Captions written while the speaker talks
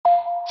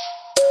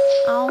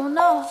I don't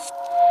know.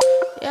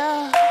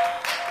 Yeah,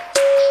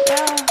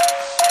 yeah.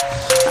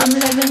 I'm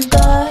living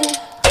good,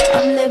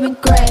 I'm living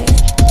great.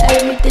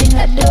 Everything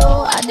I do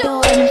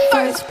in the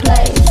first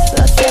place.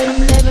 I said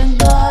I'm living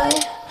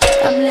good,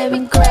 I'm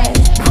living great.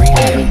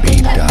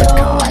 Everything I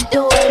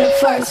do in the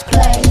first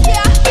place.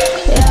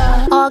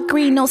 Yeah. All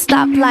green, no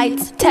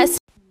stoplights. Test.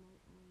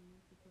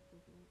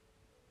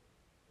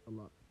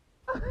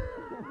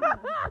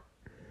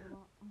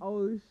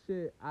 Oh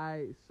shit!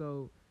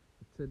 So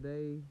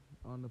today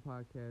on the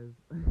podcast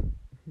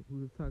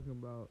we was talking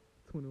about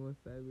 21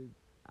 Savage.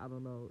 I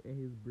don't know, and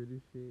his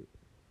British shit,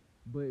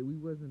 but we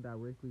wasn't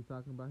directly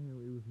talking about him.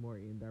 It was more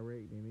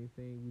indirect than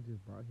anything. We just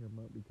brought him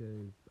up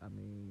because I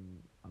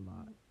mean a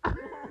lot. A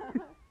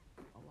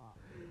lot.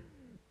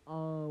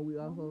 We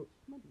also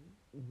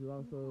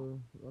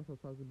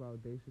talked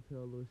about Dave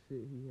Chappelle little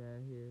shit he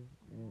had here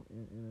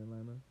in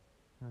Atlanta,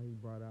 how he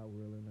brought out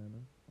Real Atlanta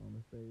on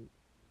the stage,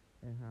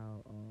 and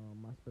how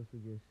my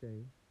special guest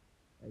Shay,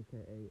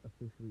 aka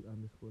officially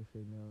underscore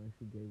Chanel, and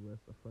she gave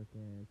us a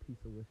fucking piece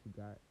of what she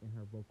got in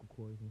her vocal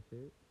cords and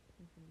shit.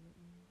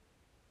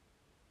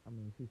 I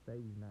mean, she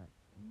say we not,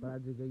 but I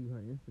just gave you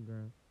her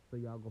Instagram, so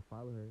y'all go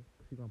follow her.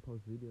 She gonna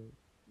post videos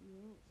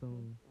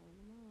soon.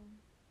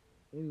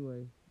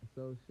 Anyway,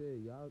 so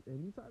shit, y'all,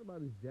 and we talked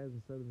about this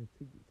Jasmine Sullivan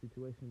ticket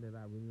situation that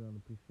I really don't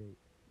appreciate.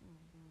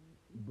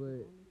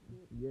 But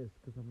yes,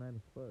 cause I'm mad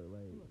as fuck.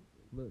 Like,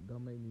 look,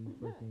 don't make me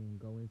fucking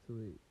go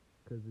into it,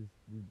 cause it's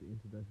the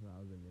introduction I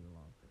was in it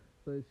along.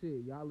 So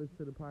shit, y'all listen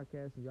to the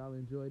podcast and y'all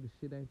enjoy. The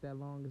shit ain't that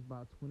long. It's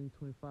about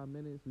 20-25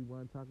 minutes. We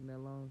weren't talking that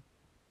long.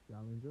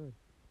 Y'all enjoy.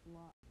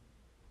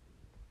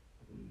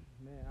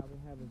 Man, I've been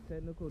having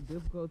technical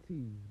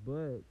difficulties,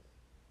 but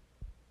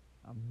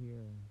I'm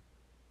here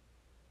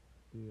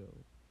still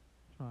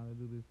trying to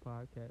do this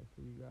podcast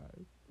for you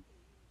guys.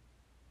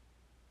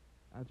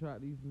 I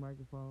tried these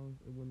microphones,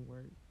 it wouldn't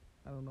work.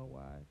 I don't know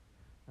why.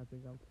 I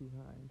think I'm too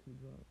high and too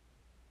drunk.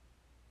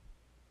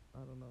 I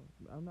don't know.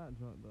 I'm not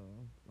drunk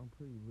though. I'm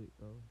pretty lit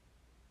though.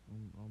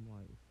 I'm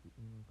like,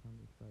 kind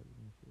of excited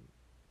and shit.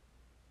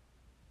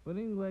 But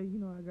anyway,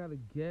 I got a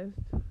guest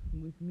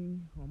with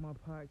me on my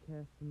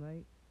podcast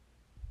tonight.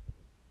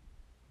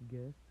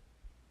 Guest.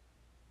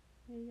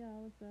 Hey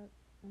y'all, what's up?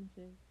 I'm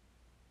Shay.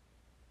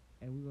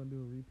 And we're gonna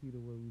do a repeat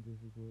of what we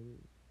just recorded.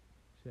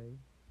 Shay.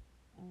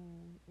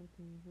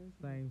 Okay, first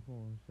Same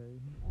form,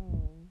 Shay.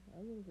 Oh, I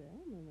was gonna say I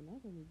don't remember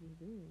nothing we just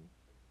did.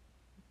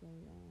 So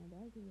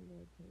but I'll give a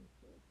little taste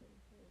for everybody.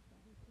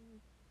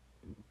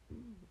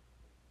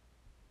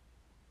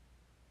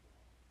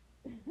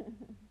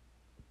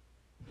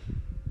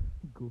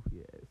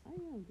 Goofy ass. I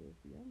am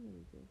goofy. I'm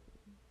really goofy.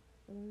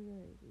 But I'm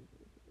very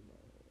goofy.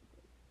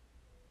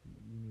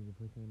 You need to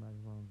put your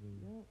microphone to you.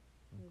 Yep.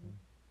 Okay.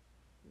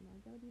 I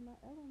gotta be my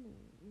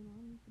element. I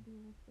need to be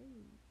on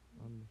stage.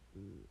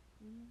 Understood.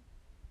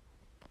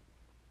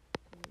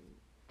 So,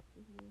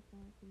 this is a little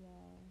song for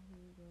y'all.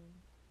 Here we go.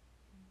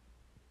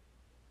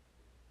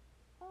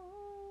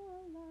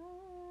 All I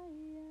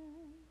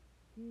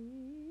ask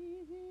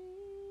is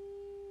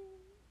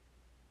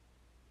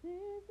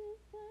this is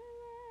my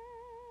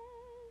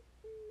last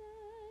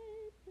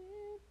night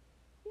with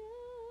you.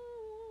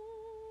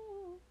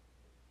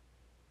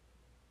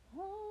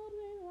 Hold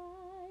me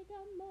like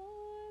I'm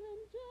more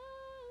than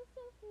just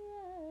a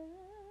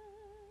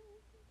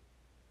friend.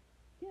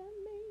 Give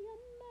me a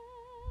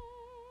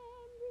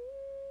memory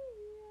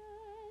I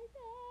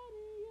can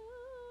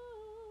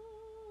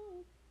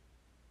use.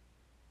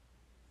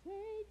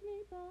 Take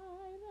me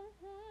by the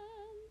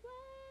hand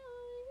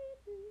while we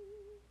do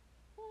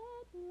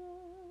what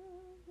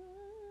lovers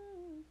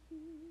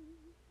do.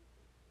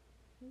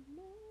 'Cause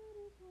love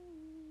is what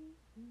we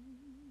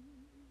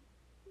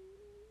do.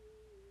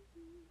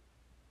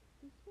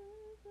 The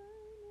swears I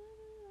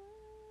never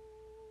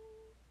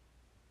lie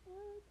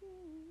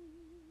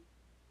again.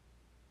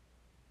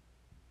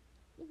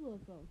 This little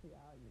song for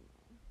y'all,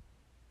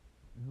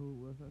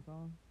 What's that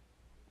song?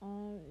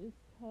 It's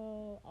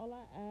called All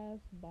I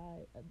Ask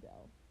by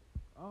Adele.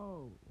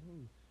 Oh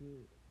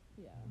shit.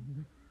 Yeah.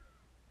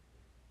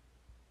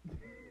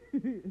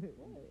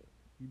 What?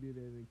 You did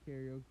it at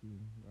karaoke,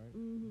 right?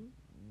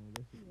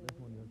 That's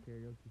one of your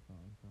karaoke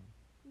songs, huh?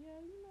 Yeah,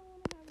 when I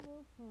have a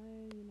little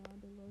fun, I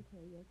do a little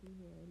karaoke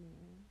here and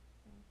there.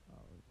 So.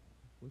 Oh,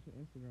 what's your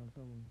Instagram?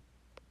 Tell me.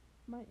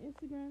 My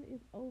Instagram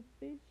is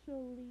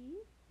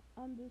officially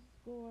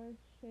 _Chanel.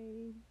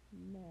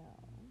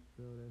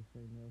 Spell that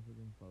Chanel for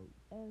them folks.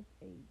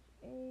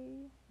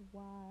 SHAYNELL.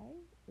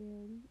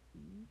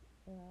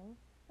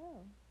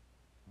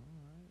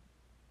 Alright.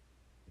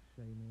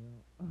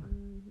 Chanel.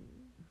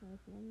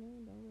 That's my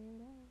name, don't wear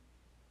it out.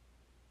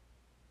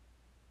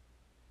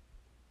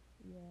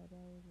 Yeah,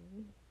 that was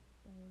really,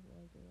 that was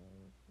like a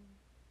little,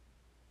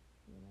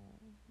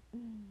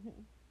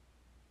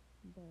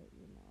 but,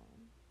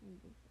 I'm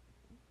just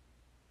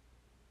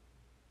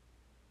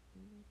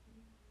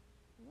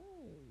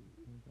Wait.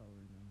 You can talk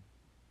right now.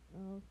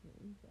 Okay,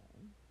 I'm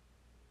sorry.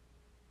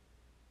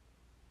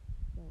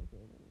 Don't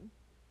kill me.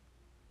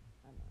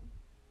 I know.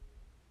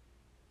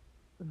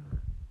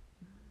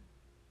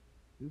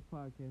 This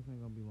podcast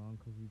ain't gonna be long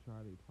because we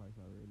tried it twice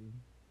already.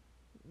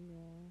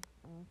 Yeah,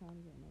 I'm kind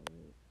of getting over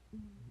it.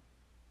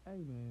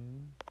 Hey,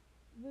 man.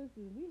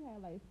 Listen, we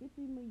had like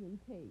 50 million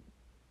takes.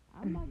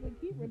 I'm not gonna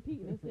keep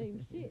repeating the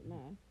same shit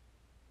now.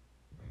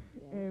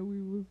 Yeah, And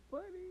we was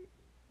funny.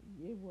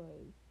 it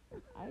was.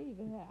 I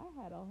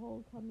had a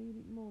whole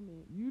comedic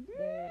moment You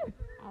that did?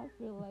 I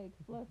feel like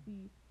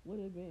Fluffy would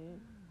have been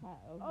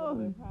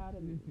Oh, proud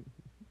of me. shit.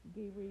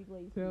 Gabriel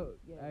Iglesias. Tell,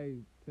 Yeah. hey,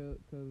 tell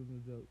them the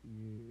joke.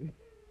 Yeah.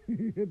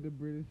 The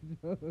British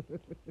joke. That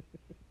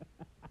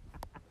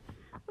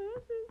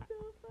shit's so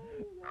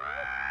funny,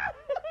 man.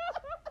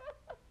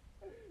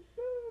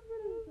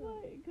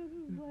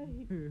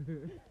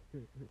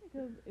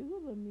 Because it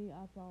was a meme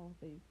I saw on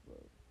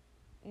Facebook.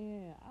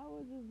 And I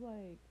was just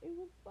like, it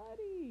was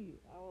funny.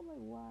 I was like,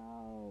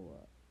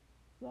 wow.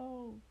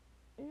 So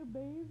it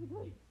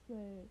basically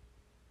said,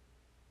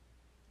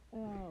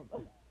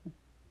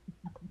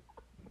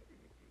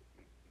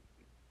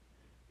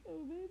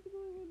 it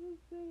basically was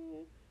just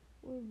saying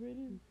when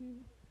British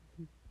people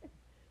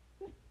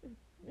said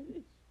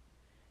British,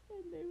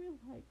 and they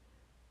were like,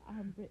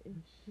 I'm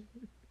British.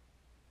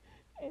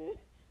 And,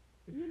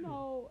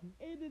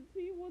 and the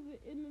T wasn't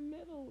in the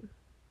middle.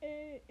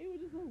 And it was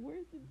just like,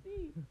 where's the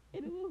T?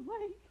 And it was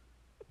like,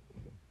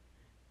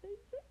 they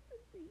drink the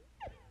tea.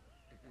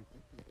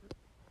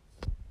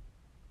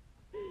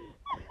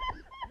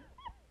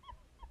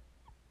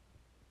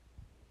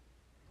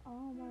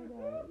 Oh my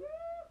god.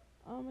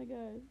 Oh my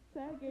god.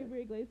 Tag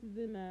Gabriel Iglesias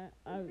in that.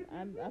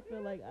 I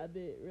feel like I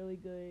did really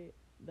good.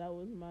 That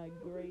was my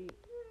great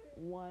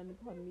one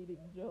comedic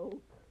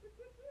joke.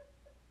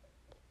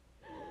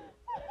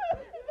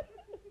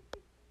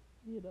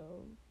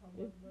 How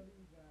much money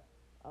you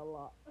got? A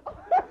lot.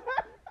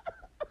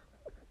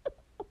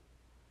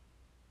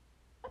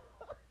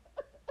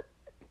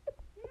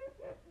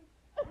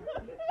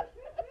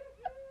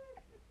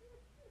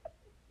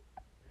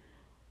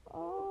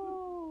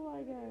 Oh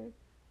my god.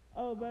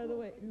 Oh, by the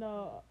way,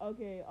 no.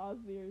 Okay, all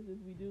seriousness,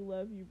 we do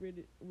love you,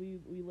 British. We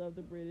love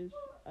the British.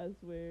 I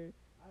swear.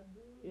 I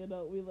do.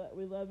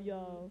 We love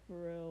y'all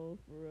for real,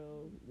 for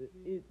real.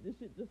 This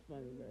shit just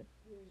funny, man.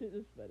 Shit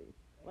just funny.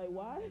 Like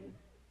why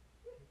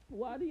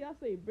do y'all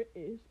say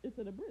British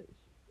instead of British?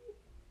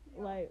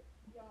 Like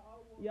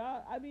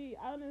y'all, I mean,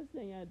 I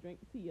understand y'all drink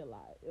tea a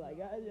lot. Like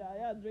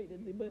y'all drink the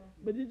tea,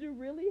 but did you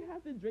really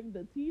have to drink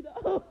the tea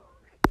though?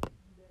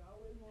 They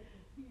always want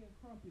some tea and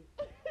crumpet.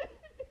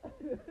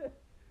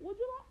 Would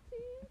you like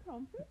tea and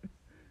crumpets?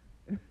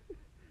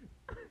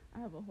 I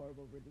have a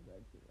horrible British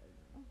accent right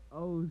now.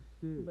 Oh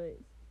shit. But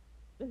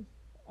it's,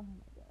 oh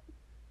my god.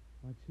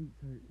 My cheeks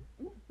hurt.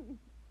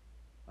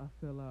 I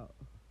fell out.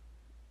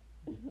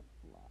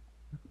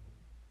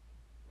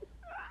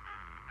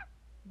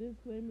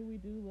 Disclaimer: we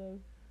do love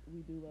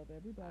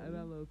everybody. And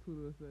I love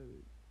Tudo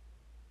Savage.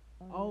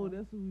 Yeah. Oh,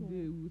 that's what we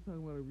did. We was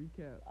talking about a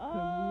recap. Cause Oh.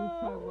 we was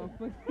talking about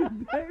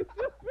fucking Dave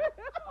Chappelle.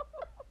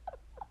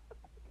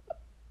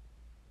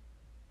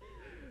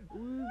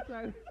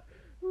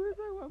 we was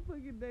talking about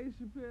fucking Dave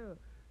Chappelle.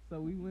 So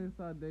we went and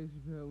saw Dave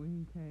Chappelle when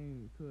he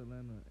came to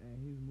Atlanta, and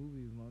his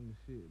movie is long as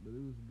shit, but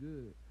it was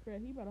good.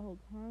 Fred, he brought a whole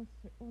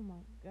concert. Oh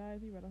my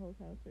god, he brought a whole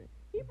concert.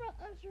 He brought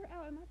Usher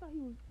out, and I thought he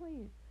was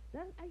playing.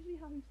 That's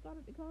actually how he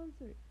started the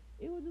concert.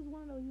 It was just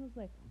one of those. He was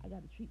like, "I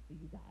got a treat for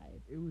you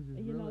guys." It was just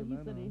And real he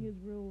Atlanta. said in his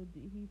real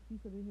he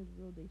said in his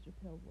real Dave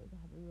Chappelle voice, "I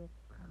have a real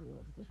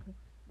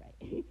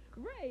right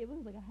right." It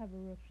was like, "I have a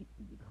real treat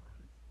for you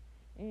guys,"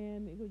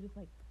 and it was just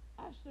like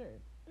Usher,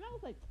 and I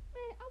was like,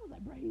 man, I was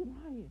like, bro, he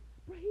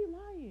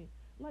lying.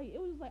 Like it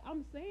was just like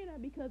I'm saying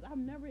that because I've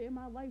never in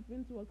my life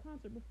been to a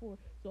concert before.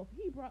 So if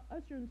he brought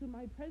Usher into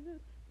my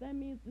presence, that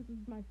means this is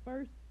my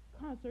first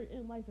concert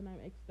in life, and I'm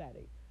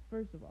ecstatic.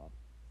 First of all.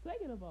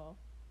 Second of all,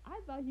 I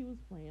thought he was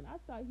playing. I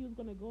thought he was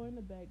gonna go in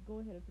the back, go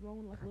ahead and throw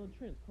in like a little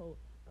trench coat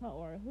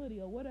or a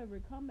hoodie or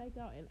whatever, come back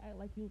out and act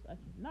like he was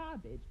Usher. Nah,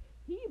 bitch.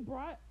 He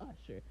brought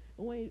Usher.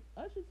 And when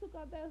Usher took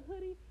out that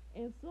hoodie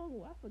and sung,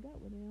 I forgot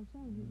what damn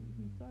song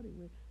he started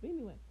with. But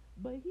anyway,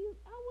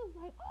 I was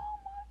like, oh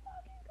my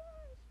fucking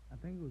gosh. I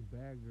think it was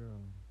Bad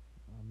Girl.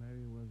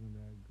 Maybe it wasn't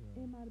Bad Girl.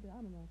 It might have been.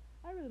 I don't know.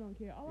 I really don't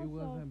care. It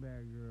wasn't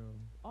Bad Girl.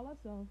 All I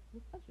saw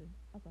was Usher.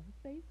 I saw his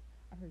face.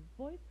 I heard his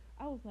voice.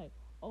 I was like,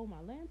 oh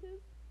my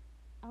lances,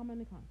 I'm in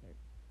the concert.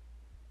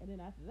 And then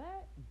after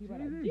that, he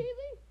brought out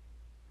Jeezy.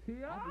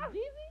 T.I. After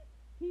Jeezy,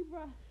 he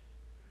brought,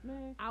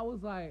 man. I was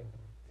like,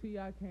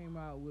 T.I. came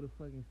out with a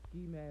fucking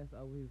ski mask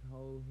over his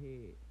whole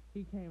head.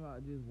 He came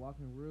out just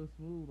walking real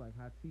smooth like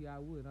how T.I.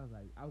 would.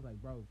 I was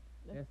like, bro,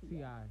 that's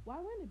T.I. Why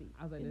wouldn't it be?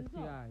 I was like, that's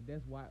T.I.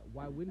 That's why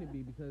wouldn't it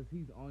be? Because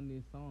he's on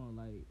this song.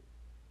 Like,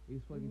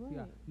 it's fucking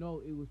T.I.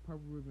 No, it was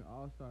Purple Ribbon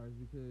All Stars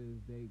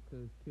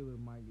because Killer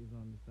Mike is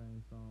on the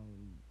same song.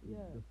 Yeah.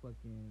 The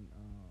fucking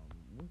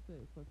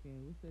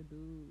what's that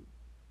dude?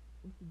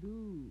 What's the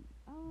dude?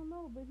 I don't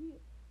know, but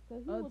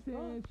 'Cause he was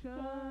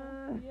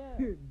Attention. yeah.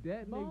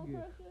 That Bone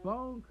nigga. Crusher?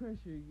 Bone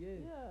Crusher,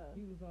 yes. Yeah.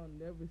 He was on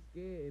Never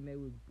Scared, and they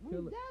would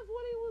kill it. That's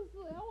what he was.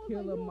 I was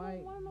Killer like, you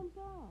Mike. on one of them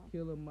songs.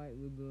 Killer Mike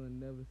was doing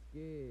Never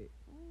Scared,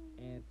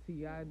 and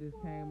T.I.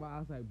 just came out. I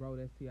was like, bro,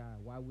 that's T.I.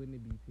 Why wouldn't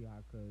it be T.I.?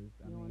 Because,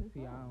 I You on mean, this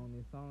T.I. song. on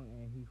this song,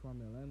 and he from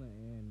Atlanta,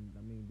 and,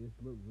 I mean, this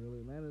looked real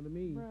Atlanta to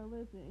me. Bro,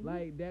 listen.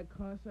 Like, that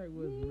concert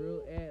was he-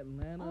 real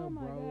Atlanta, Oh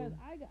my bro. god,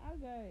 I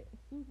got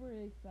super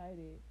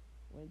excited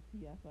when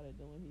T.I. started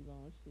doing his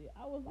own shit.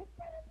 I was like,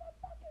 bro, that's my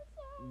fucking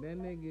song. That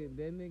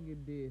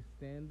nigga did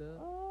stand up.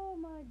 Oh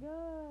my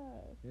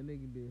god. That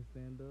nigga did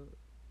stand up.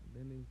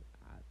 That nigga,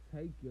 I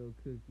take your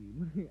cookie.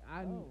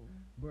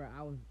 Bro,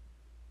 I was.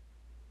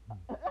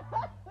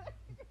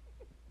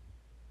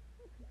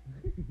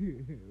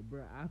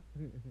 Bro,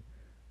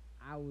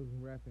 I was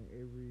rapping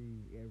every,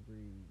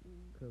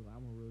 cause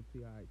I'm a real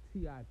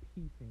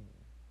TIP fan.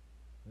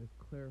 Let's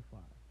clarify.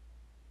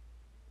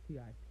 TIP,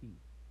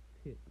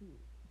 tip,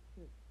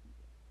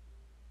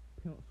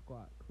 Pimp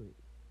Squad click.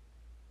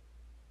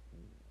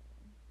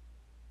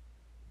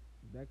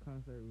 That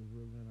concert was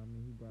real good. I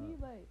mean, he brought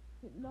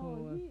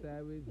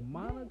Savage,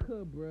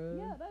 Monica, bruh.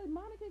 Yeah, that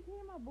Monica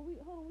came out, but we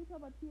talk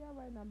about T.I.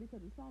 right now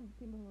because the song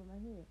came up in my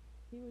head.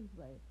 He was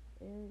like,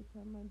 every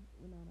time I,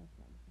 no, that's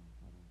not the song.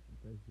 Hold on.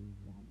 That's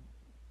Jeezy.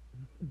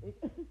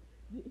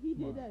 He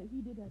did that.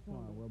 He did that Come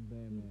song. on, Rubber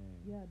Band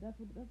Man. Yeah,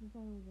 that's the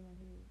song that was in my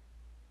head.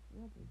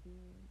 Rubber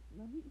Band.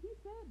 No, he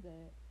said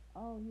that.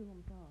 Oh, he was on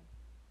the song,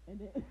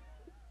 and then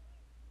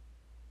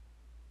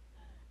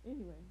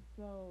anyway,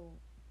 so.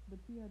 But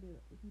T.I. did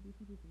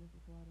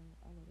Semester Squad.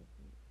 I love that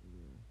shit.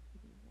 Yeah.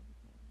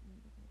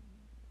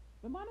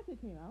 But Monica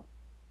came out.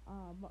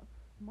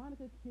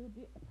 Monica killed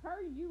it.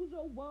 Per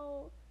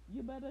usual.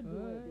 You better do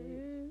it,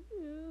 bitch.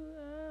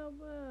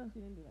 She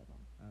didn't do that song.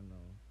 I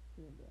know.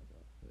 She didn't do that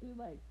song. She was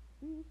like,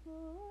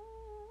 before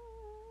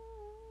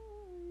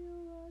you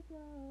walk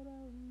out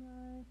of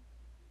my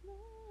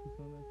life. She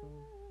sung that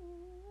song?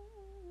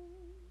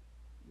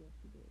 Yes,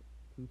 she did.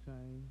 2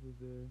 Chainz was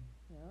there.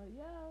 Hell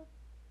yeah.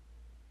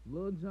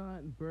 Lil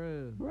Jon,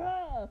 bruh.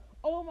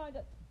 Oh my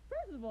god.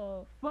 First of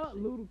all, fuck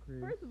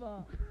Ludacris. First of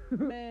all,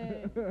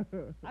 man,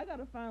 I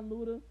gotta find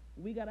Luda.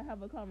 We gotta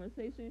have a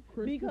conversation.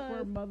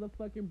 Christopher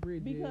motherfucking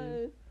Bridges.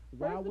 Because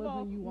why first of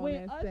all, you on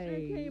when that Usher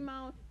stage? came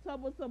out, talk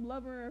about some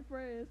Lover and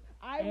Friends,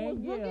 I was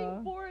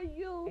looking for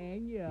you.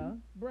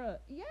 And bruh,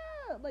 yeah,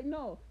 like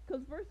no,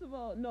 because first of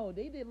all, no,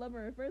 they did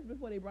Lover and Friends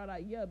before they brought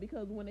out Yeah,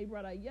 because when they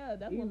brought out Yeah,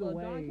 that's when Lil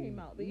Jon came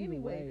out. But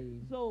anyway,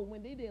 so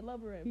when they did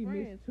Lover and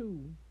Friends, missed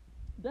 2.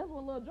 That's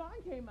when Lil Jon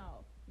came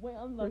out. When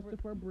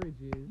Christopher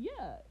Bridges.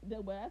 Yeah,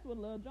 that's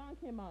when Lil Jon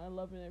came out and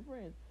Loving and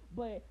Friends.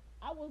 But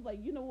I was like,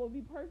 you know what would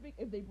be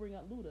perfect if they bring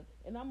out Luda.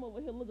 And I'm over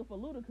here looking for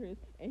Ludacris,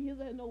 and he's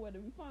like nowhere to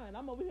be found.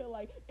 I'm over here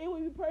like, it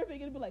would be perfect.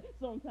 It'd be like,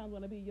 sometimes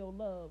when I be your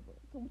love,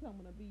 sometimes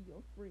when I be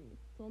your friend,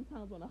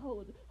 sometimes when I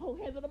hold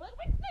hands up, I'm like,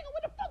 wait, nigga,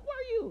 what the fuck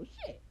were you?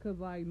 Shit. Cause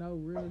like no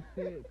real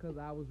shit. Cause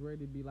I was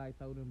ready to be like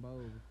throw them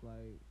bows,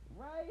 like.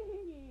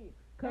 Right.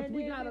 Cause and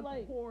we gotta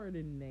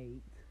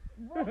coordinate.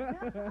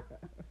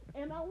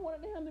 And I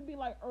wanted him to be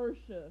like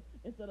Ursha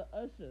instead of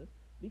Usher,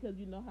 because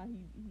you know how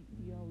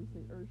he always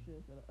say Ursha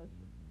instead of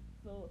Usher.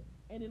 So,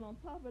 and then on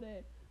top of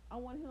that, I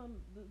want him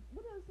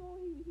what that song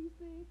he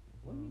sing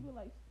when he be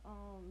like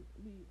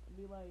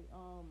be like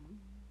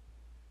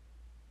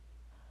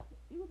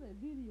it was a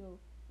video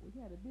where he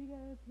had a big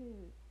ass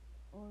head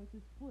on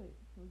his foot,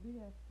 a big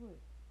ass foot.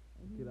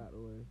 And Get out the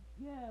way.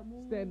 Yeah,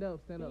 move. Stand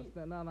up. Stand up.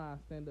 Get out the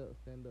way.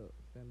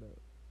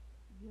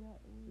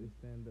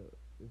 Stand up.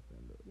 It's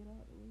stand up. Get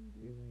out the way.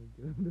 It ain't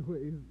get out the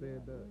way. It's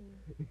stand up.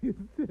 It's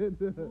stand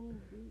up.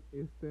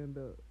 It's stand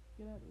up.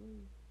 Get out the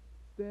way.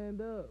 Stand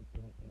up.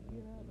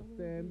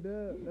 Stand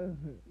up.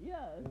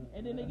 Yeah.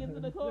 And then they get to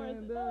the chorus.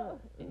 Stand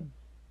up.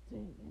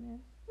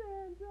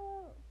 Stand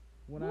up.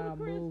 When I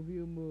move,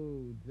 you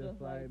move. Just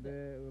like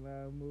that. When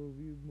I move,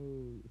 you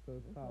move. So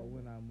it's called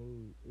When I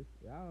Move.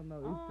 I don't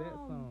know. It's that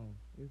song.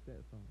 It's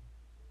that song.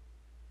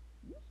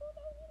 You sure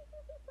that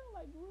Ludacris? That sound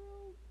like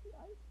real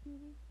Ice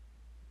Cube.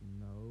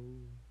 No.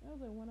 That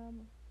was like when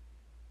I'm.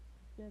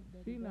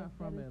 She not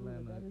from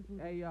Atlanta.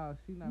 Hey y'all,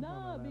 she not from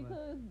Atlanta.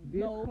 Because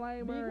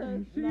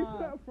disclaimer. She's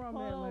not from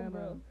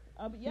Atlanta.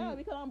 Yeah,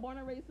 because I'm born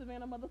and raised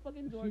Savannah,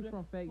 motherfucking Georgia. She's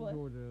from fake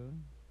Georgia.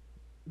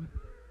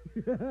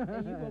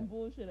 And you from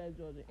bullshit at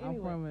Georgia. Anyway,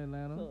 I'm from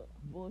Atlanta. So,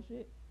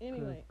 bullshit.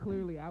 Anyway,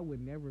 clearly I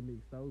would never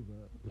mix those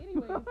up.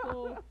 Anyway,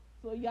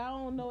 so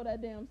y'all don't know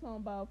that damn song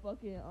about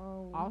fucking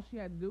All she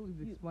had to do was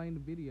explain the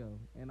video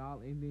and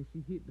then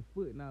she hit the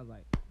foot and I was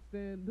like,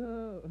 stand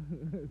up,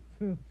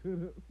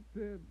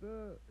 stand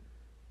up.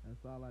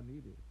 That's all I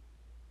needed,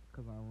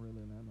 cause I'm real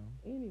Atlanta.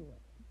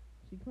 Anyway,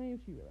 she claims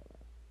she real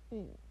Atlanta.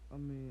 Anyway. I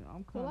mean,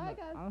 I'm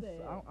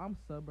I'm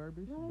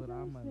suburbish, but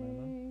I'm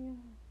Atlanta.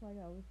 Like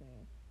I was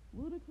saying,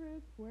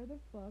 Ludacris, where the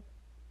fuck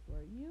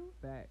were you?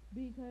 Facts.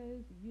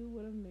 Because you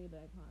would have made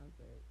that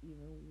concert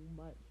even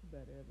much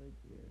better of an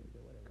experience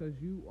or whatever. Cause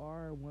you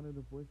are one of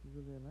the voices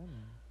of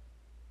Atlanta.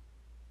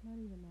 Not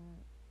even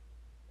that.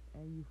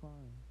 And you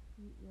fine.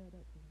 Yeah,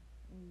 that's it.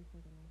 And you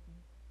fucking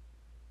awesome.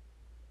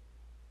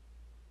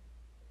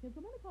 Can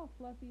somebody call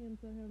Fluffy and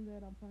tell him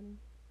that I'm funny?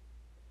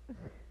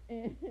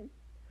 And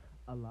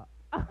A lot.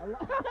 a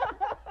lot.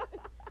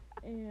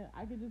 And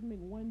I could just make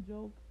one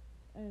joke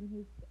and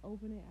his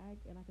opening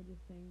act, and I could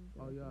just sing.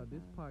 The Oh, rest y'all, of the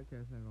this time.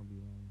 podcast ain't gonna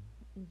be long.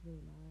 It's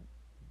really not.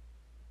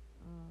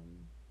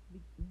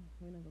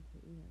 We're not gonna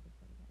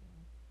talk about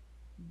why.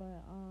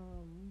 But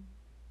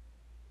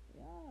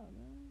yeah,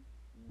 man,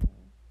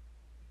 yeah,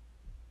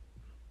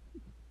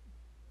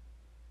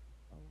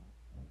 a lot.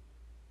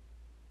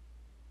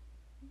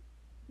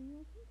 Do you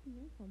want some tea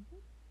or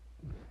something?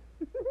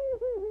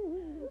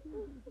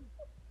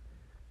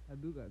 I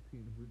do got tea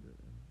in the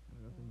refrigerator.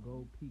 I got some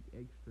Gold Peak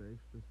extra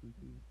sweet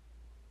tea.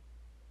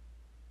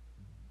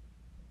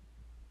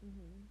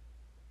 Mhm.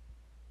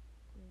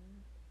 Yeah.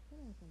 Can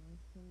I have some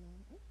ice cream now?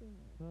 I feel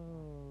like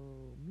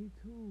Oh, me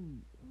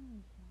too.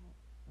 oh shot.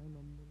 Ain't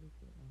no more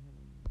liquor. I had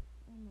no more.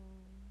 I know.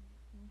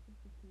 I'm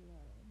just tequila.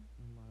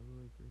 And my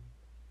liquor.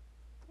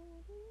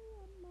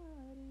 Maria,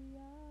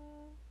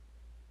 Maria,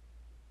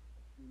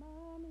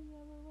 Mommy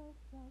ever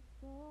West Side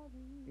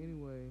Story.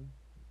 Anyway,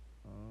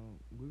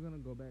 we're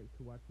gonna go back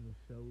to watching the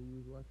show we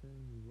was watching.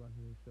 We was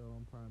watching a show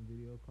on Prime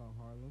Video called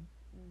Harlem.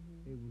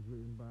 Mhm. It was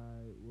written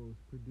by, well, it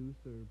was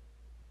produced or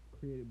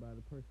created by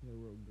the person that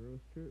wrote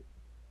Girls Trip.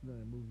 You know,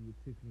 that movie with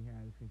Tiffany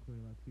Haddish and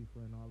Queen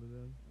Latifah and all of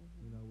them.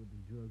 Mhm. You know, with the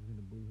drugs and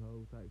the blue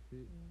hole type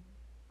shit. Yeah.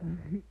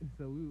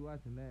 So we were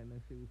watching that, and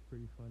that shit was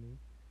pretty funny.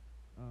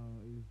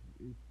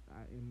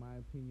 In my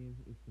opinion,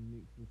 it's a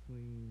mix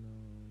between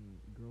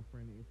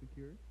Girlfriend and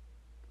Insecure.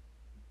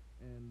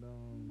 And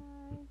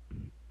My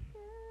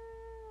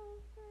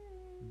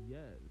girlfriend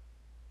yes,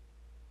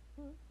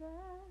 was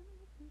fast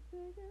and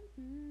taken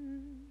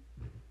too.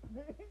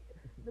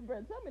 The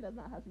bird, tell me that's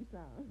not how she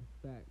sounds.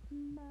 facts.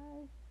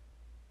 My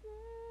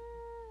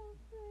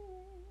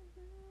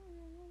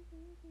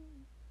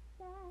girlfriend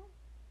died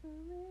for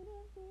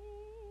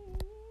anything.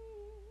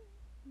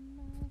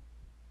 My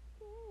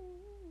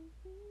girlfriend.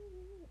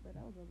 But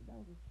that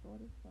was the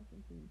shortest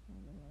fucking theme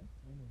song in life.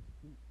 I know it's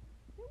cute.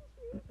 It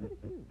was pretty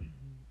cute.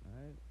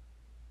 Alright.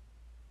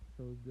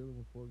 So it's dealing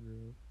with 4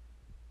 girls.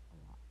 A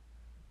lot.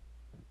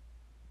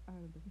 I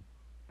heard it.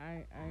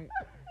 I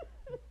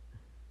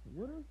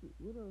What else?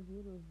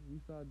 We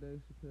saw Dave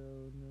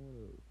Chappelle, and then what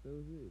else? That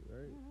was it,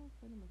 right? Yeah, that was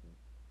pretty much it.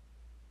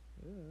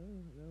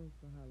 Yeah, that was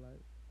the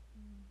highlight.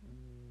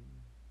 Mm-hmm.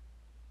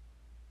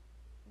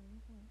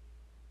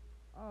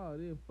 Oh,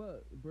 then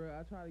fuck, bro.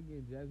 I tried to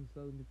get Jasmine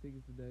Sullivan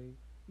tickets today.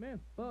 Man,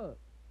 fuck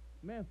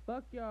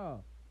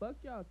y'all. Fuck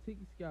y'all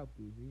ticket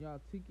scalpers and y'all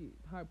ticket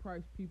high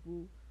price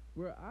people.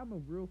 Bro, I'm a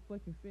real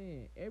fucking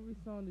fan. Every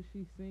song that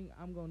she sing,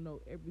 I'm gonna know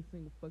every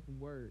single fucking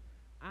word.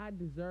 I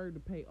deserve to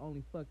pay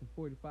only fucking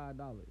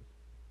 $45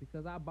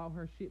 because I bought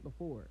her shit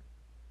before.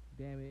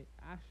 Damn it,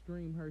 I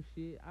stream her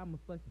shit. I'm a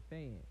fucking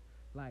fan.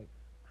 Like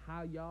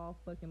how y'all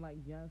fucking like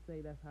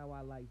Beyonce, that's how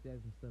I like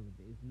Jasmine Sullivan.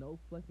 It's no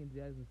fucking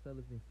Jasmine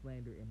Sullivan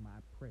slander in my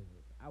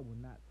presence. I will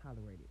not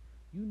tolerate it.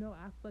 You know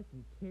I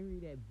fucking carry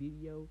that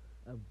video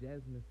of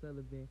Jasmine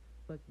Sullivan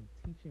fucking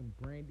teaching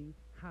Brandy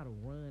how to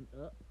run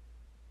up.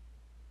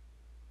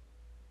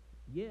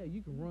 Yeah,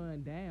 you can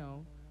run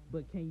down,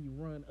 but can you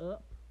run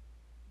up?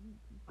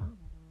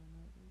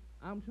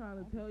 I'm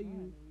trying to tell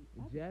you,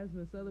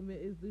 Jasmine Sullivan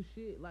is the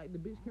shit. Like the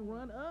bitch can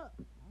run up.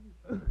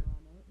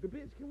 The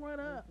bitch can run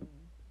up.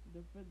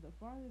 The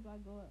farthest I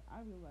go,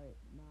 I be like,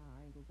 nah,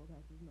 I ain't gonna go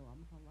past this. No,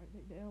 I'm gonna come right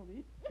back down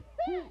this.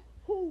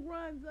 Who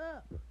runs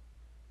up?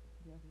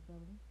 Jasmine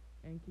Sullivan.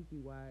 And Kiki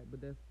White, but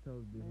that's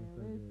totally different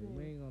Man, subject. listen,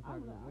 We ain't gonna talk.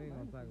 We ain't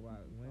gonna learning talk some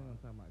about. Kiki We ain't gonna songs.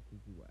 talk about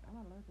Kiki White. I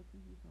gotta learn some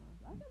Kiki songs.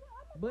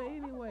 But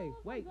anyway,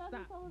 wait,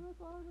 stop.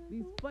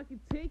 These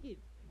fucking tickets.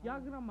 Y'all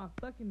get on my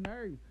fucking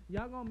nerves.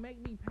 Y'all gonna make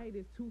me pay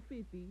this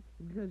 $250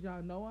 because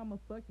y'all know I'ma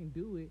fucking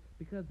do it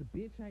because the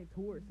bitch ain't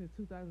toured since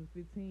 2015,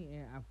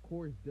 and of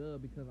course,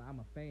 duh, because I'm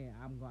a fan.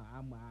 I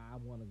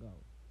wanna go.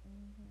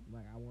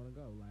 Like I wanna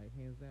go. Like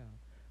hands down.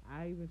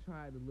 I even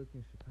tried to look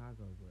in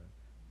Chicago, bro.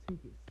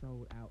 Tickets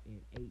sold out in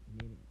 8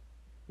 minutes.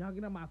 Y'all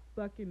get on my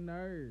fucking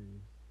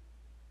nerves.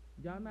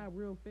 Y'all not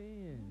real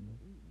fans.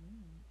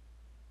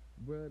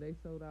 Bro, they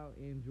sold out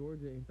in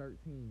Georgia in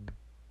 13.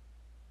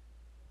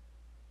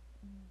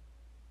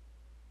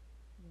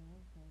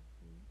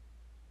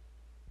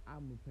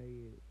 I'ma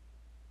pay it.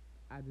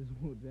 I just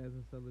want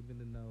Jasmine Sullivan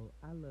to know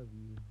I love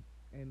you,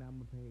 and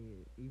I'ma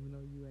pay it. Even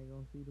though you ain't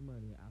gonna see the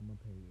money, I'ma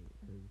pay it.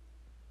 Cause,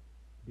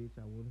 bitch,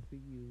 I wanna see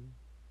you.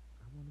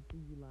 I wanna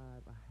see you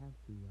live. I have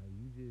to. Like,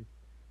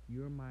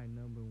 you're my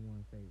number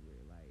one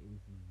favorite. Like,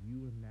 it's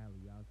you and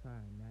Mally. Y'all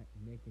tied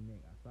neck and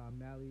neck. I saw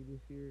Mally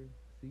this year.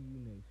 See you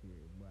next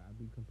year. But I'll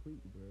be complete,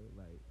 bro.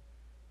 Like,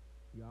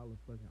 y'all are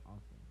fucking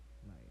awesome.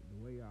 Like, the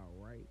way y'all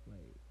write,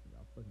 like,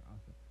 y'all fucking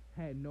awesome.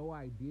 Had no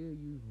idea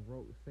you even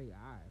wrote Say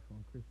I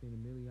from Christina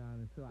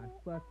Milian until I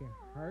fucking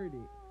heard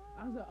it.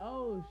 I was like,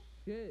 oh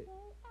shit.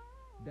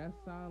 That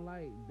sound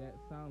like it. That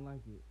sound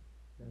like it.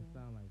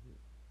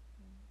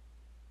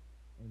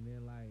 And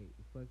then like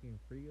fucking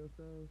Free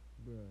Yourself,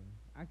 bruh.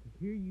 I can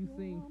hear you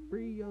sing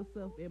Free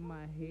Yourself in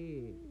my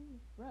head.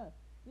 Bruh,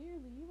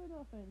 seriously, even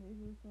though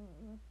Fantasia's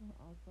song,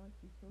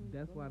 she's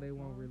That's why they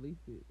won't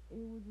release it.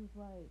 It was just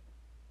like,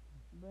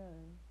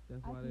 bruh,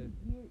 That's I why can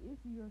hear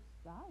it's your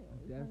style.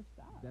 It's her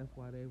style. That's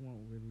why they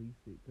won't release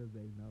it, because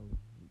they know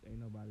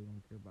ain't nobody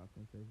gonna care about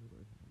Fantasia's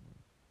version no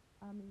more.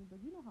 I mean, but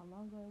you know how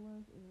long ago it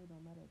was? It really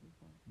don't matter at this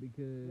point.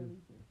 Because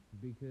Release it.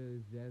 because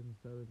Jasmine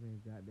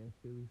Sullivan got that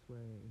Philly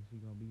swag, and she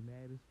gonna be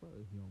mad as fuck.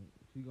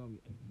 She gonna be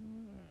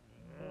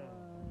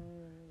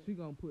she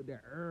gonna put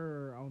that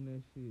on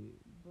that shit.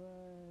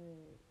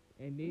 But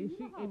And then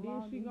she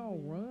gonna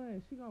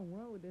run. She gonna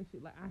run with that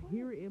shit. Like, I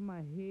hear it in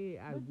my head.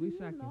 I wish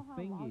I could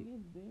sing it.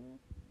 It's been?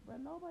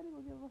 But nobody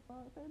will give a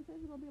fuck.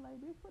 Fantasia gonna be like,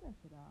 bitch, put that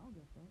shit out. I don't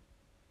give a fuck.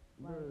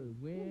 Bro,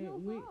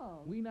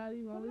 we not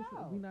even gonna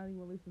listen. We not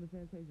even gonna listen to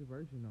Fantasia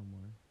version no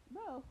more.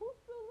 Bro, who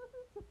still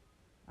listens to?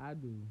 I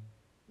do.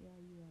 Yeah,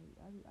 you're right.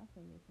 I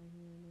sing it from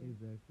here and there.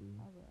 Exactly.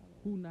 I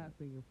who not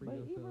singing for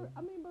yourself?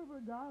 But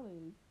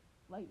regardless,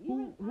 like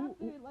even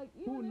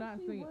who not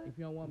singing? If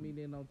you don't want me,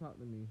 then don't talk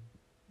to me.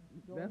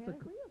 That's a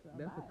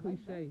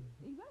cliche.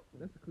 Exactly.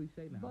 That's a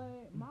cliche now.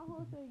 But my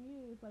whole thing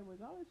is, like,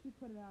 regardless she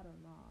put it out or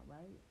not,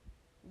 right?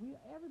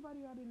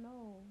 Everybody already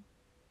know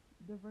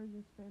the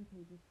version's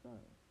Fantasia's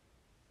son.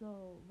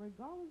 So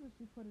regardless if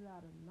she put it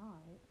out or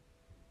not,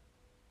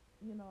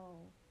 you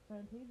know,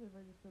 Fantasia's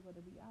version's still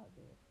gonna be out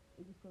there.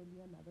 It's just gonna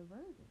be another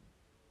version.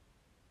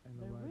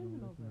 The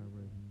original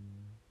version.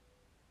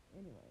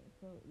 Anyway,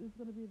 so it's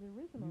gonna be the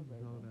original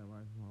version. You that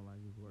like more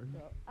like it's worse.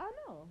 So, I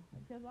know,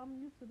 because I'm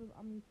used to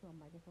a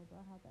microphone, so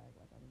I have to act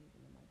like I'm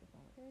using the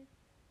microphone. Okay,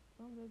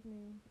 don't judge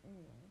me.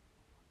 Anyway,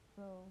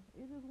 so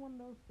it's just one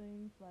of those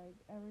things. Like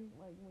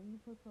when you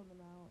put something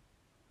out,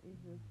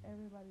 it's just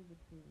everybody's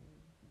opinion.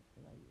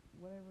 Like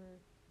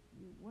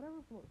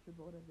whatever floats your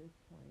boat at this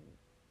point.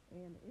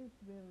 And it's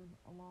been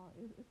a long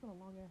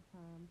ass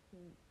time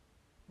since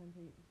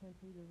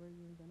Fantasia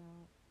version's been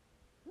out.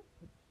 Just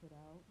put the shit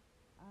out.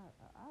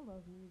 I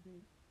love music.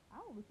 I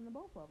will listen to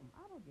both of them.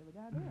 I don't give a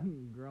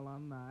goddamn. Girl,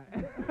 I'm not.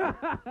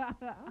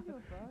 I don't give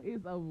a fuck.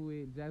 It's over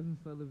with. Jasmine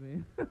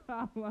Sullivan.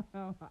 I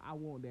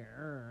want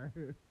that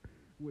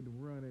with the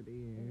run at the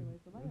end.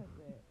 Anyway, so like I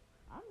said,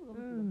 I'm gonna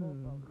listen to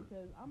both of them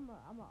because I'm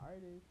an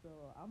artist, so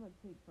I'm gonna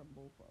take from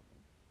both of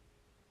them.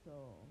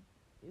 So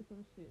it's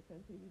some shit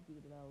Fantasia do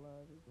that I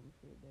love. It's some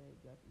shit that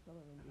Jasmine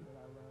Sullivan do that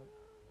I love.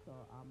 So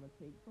I'm gonna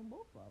take from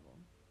both of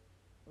them.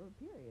 Or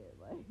period.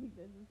 Like,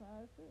 that's just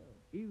how I feel.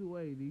 Either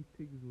way, these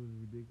tickets was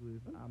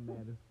ridiculous. I'm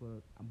mad as fuck,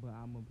 but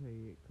I'm gonna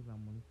pay it because I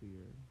want to see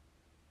her.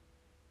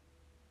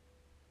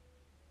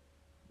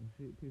 And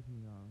shit pissed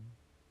me off.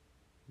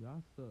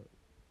 Y'all suck.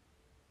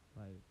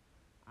 Like,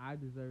 I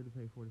deserve to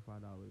pay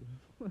 $45.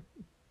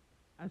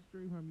 I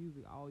stream her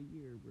music all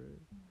year, bruh.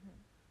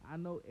 I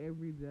know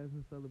every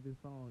Jasmine Sullivan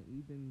song,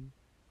 even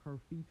her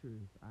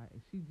features.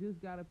 She just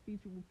got a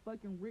feature with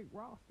fucking Rick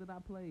Ross that I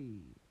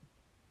played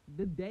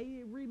the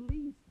day it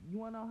released. You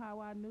wanna know how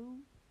I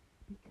knew?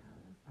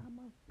 Because I'm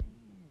a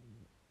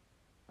fan,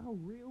 a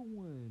real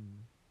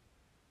one.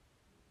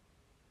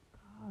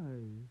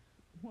 Gosh,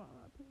 why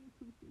I paid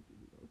 $250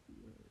 to go see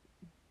her?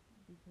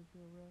 Because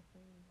you're a real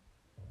fan.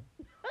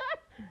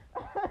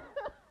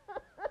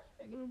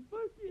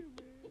 Fuck you,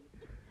 man.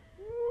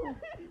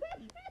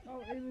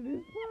 I'm ending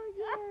this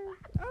podcast.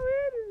 I'm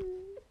ending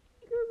it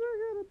because I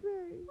gotta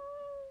pay.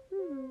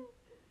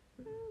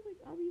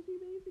 I mean, she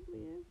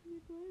basically answered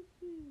your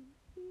question.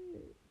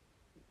 Shit.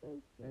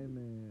 That's funny. Hey,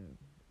 man.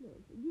 No,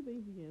 you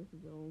basically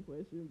answered your own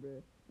question,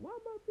 bruh. Why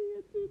am I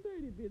paying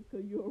 $230, bitch?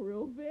 Because you're a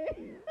real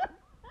fan.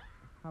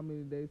 How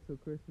many days till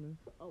Christmas?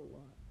 A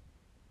lot.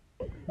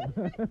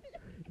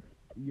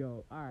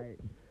 Yo, alright.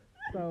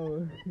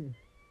 So,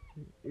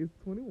 it's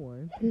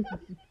 21.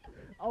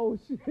 Oh,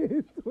 shit,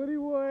 it's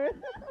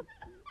 21.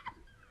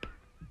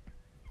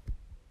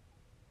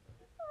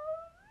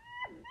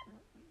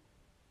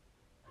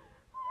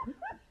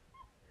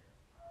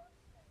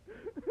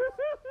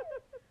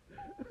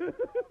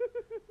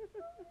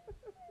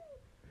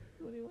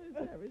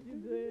 Savage, you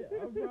good? I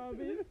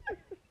promise.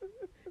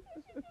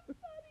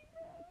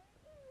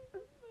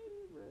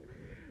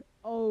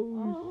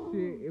 Oh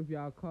shit! If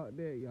y'all caught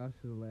that, y'all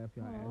should have laughed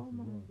y'all asses off. Oh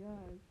my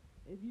gosh!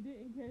 If you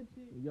didn't catch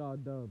it, y'all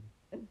dumb.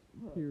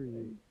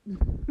 Period.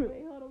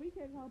 Wait, hold on. We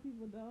can't call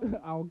people dumb.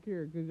 I don't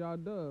care, cause y'all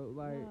dumb.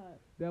 Like, nah,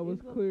 that was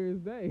clear as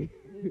day.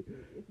 Listen,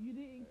 if you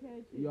didn't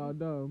catch it, y'all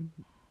dumb.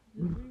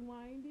 Just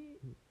rewind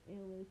it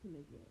and listen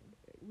again.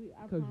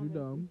 I Cause you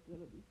dumb. It's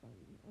gonna be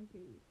funny.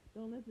 Okay,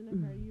 don't listen to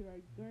her. You are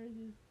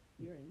gorgeous.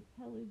 You're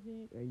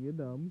intelligent. And you're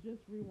dumb.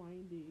 Just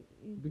rewind it.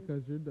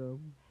 Because you're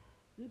dumb.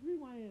 Just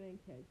rewind it and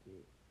catch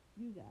it.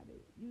 You got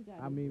it. You got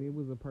it. I mean, it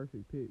was a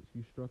perfect pitch.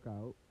 You struck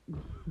out.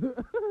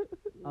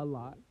 A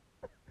lot.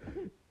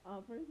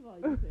 First of all,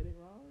 you said it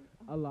wrong.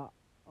 A lot.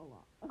 A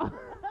lot.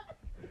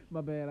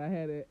 My bad. I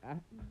had it.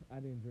 I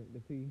didn't drink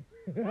the tea.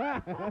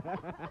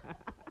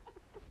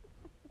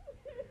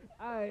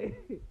 Alright.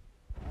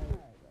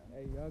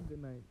 Hey, y'all,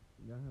 good night.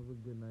 Y'all have a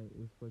good night.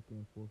 It's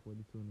fucking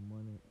 4:42 in the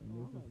morning. And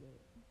this is...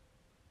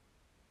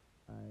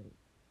 Alright.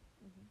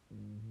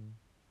 Mm-hmm.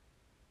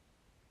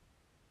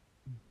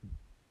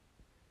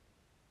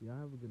 Y'all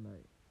have a good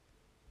night.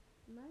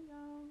 Night,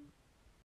 y'all.